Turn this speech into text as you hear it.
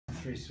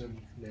3 swim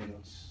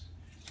needles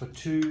for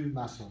 2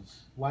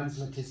 muscles. One's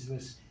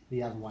latissimus,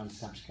 the other one's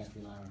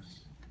subscapularis.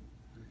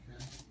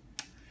 Okay.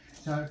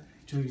 So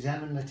to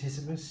examine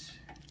latissimus,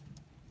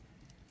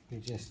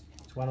 it's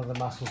one of the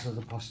muscles of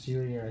the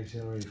posterior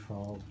axillary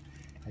fold,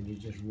 and you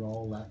just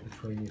roll that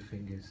between your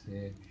fingers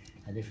there.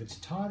 And if it's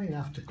tight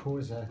enough to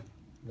cause the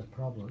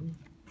problem,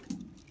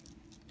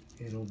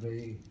 you'll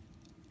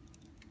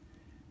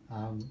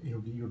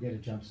get a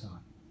jump sign.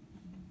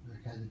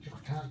 Okay, I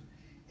can't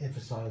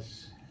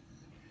emphasise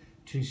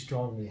too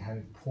strongly how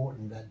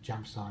important that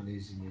jump sign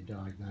is in your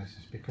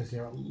diagnosis, because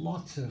there are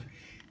lots of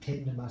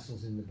tender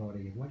muscles in the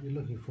body, and what you're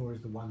looking for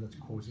is the one that's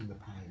causing the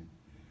pain.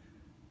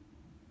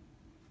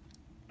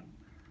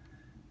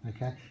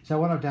 Okay, so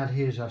what I've done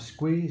here is I've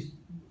squeezed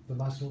the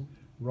muscle,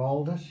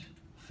 rolled it,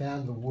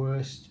 found the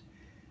worst.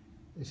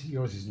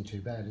 Yours isn't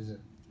too bad, is it,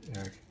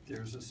 Eric?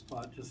 There's a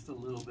spot just a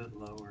little bit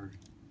lower,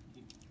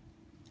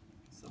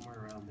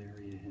 somewhere around there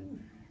you hit.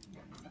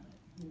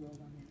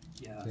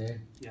 Yeah,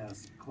 there?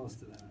 Yes, close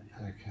to that.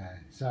 Yeah. Okay,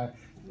 so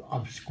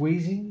I'm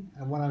squeezing,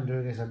 and what I'm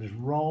doing is I'm just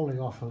rolling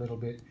off a little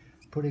bit,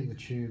 putting the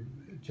tube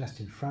just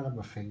in front of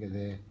my finger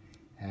there,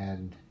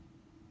 and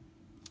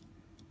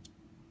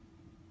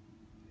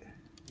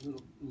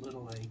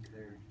little ache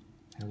there.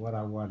 And what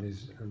I want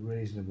is a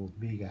reasonable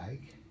big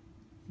ache.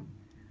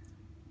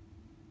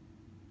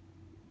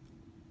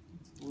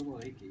 It's a little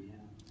achy, yeah.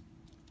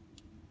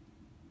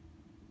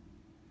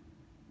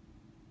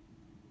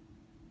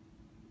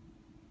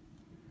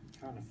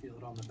 Trying to feel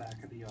it on the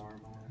back of the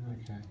arm.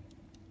 Okay.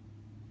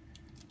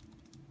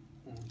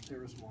 And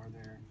there was more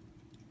there.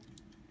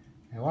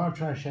 And what I'm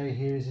trying to show you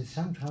here is that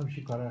sometimes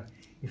you've got to,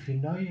 if you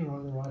know you're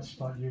on the right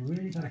spot, you're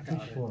really got to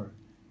fish for it.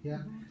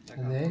 Yeah.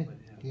 And there,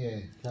 yeah.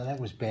 So that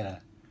was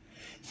better.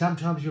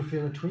 Sometimes you'll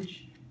feel a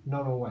twitch,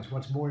 not always.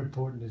 What's more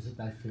important is that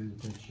they feel the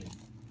twitching.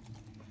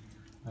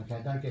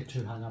 Okay, don't get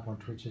too hung up on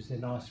twitches. They're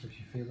nice if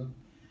you feel them.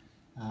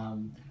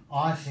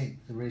 I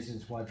think the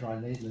reasons why dry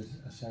needlers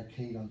are so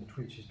keen on the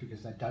twitch is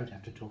because they don't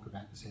have to talk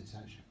about the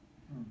sensation.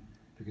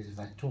 Because if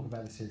they talk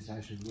about the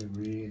sensation, we're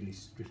really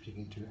drifting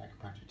into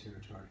acupuncture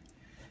territory.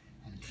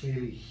 And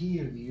clearly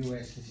here in the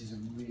US, this is a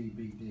really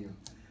big deal.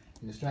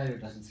 In Australia,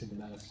 it doesn't seem to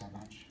matter so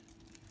much.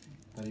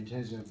 But in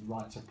terms of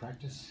rights of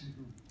practice,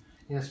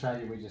 in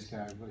Australia, we just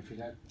go, well, if you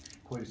don't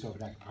point yourself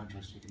an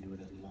acupuncturist, you can do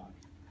whatever you like.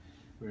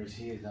 Whereas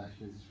here,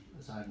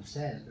 as I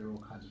understand it, there are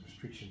all kinds of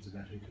restrictions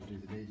about who can do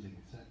the needling.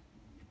 Is that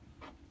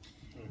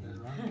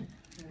right?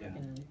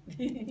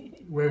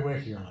 Yeah. We're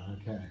working on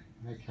it, okay.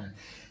 Okay.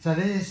 So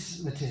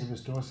there's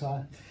Lattisimus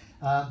dorsi.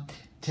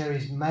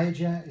 Teres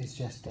major is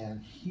just down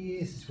here.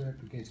 This is where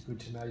it gets good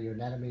to know your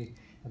anatomy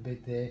a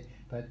bit there.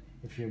 But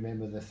if you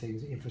remember the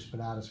things,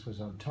 infraspinatus was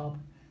on top,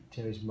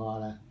 teres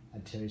minor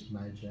and teres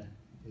major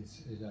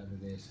is over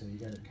there. So you're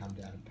going to come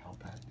down and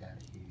palpate down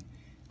here.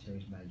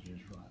 Teres major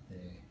is right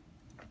there.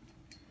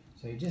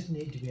 So you just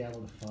need to be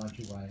able to find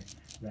your way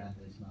around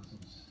these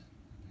muscles.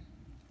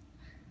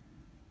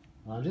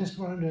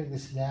 What I'm doing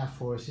this now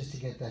for is just to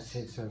get that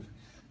sense of,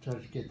 try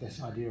to get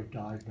this idea of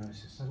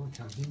diagnosis. Someone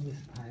comes in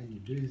with pain, you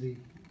do the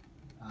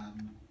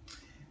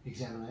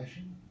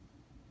examination,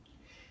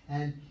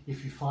 and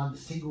if you find the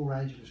single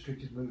range of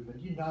restricted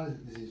movement, you know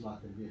that this is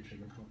likely to be a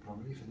trigger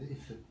problem.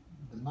 If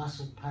the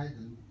muscle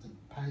pain, the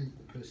pain that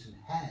the person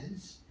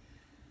has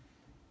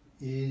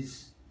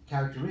is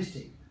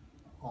characteristic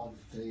of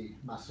the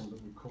muscle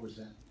that would cause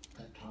that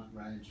tight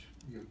range,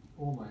 you're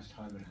almost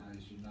home and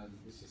hose. You know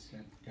that this is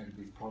going to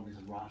be probably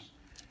the right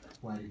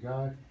way to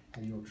go,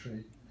 and you'll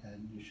treat,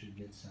 and you should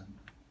get some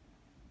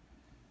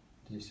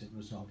decent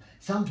result.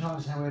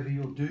 Sometimes, however,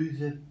 you'll do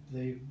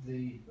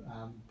the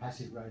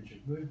passive range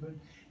of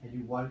movement, and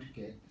you won't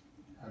get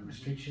a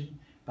restriction,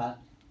 but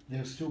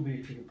there'll still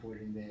be a trigger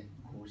point in there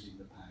causing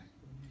the pain.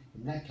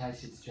 In that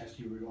case, it's just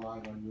you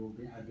relying on your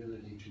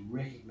ability to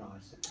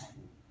recognise the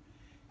pattern,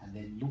 and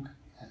then look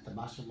at the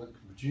muscle that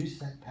can produce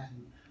that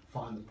pattern,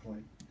 find the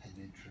point, and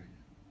then treat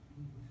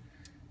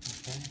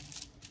it. Okay?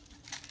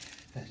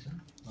 Thanks,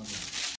 man. Lovely.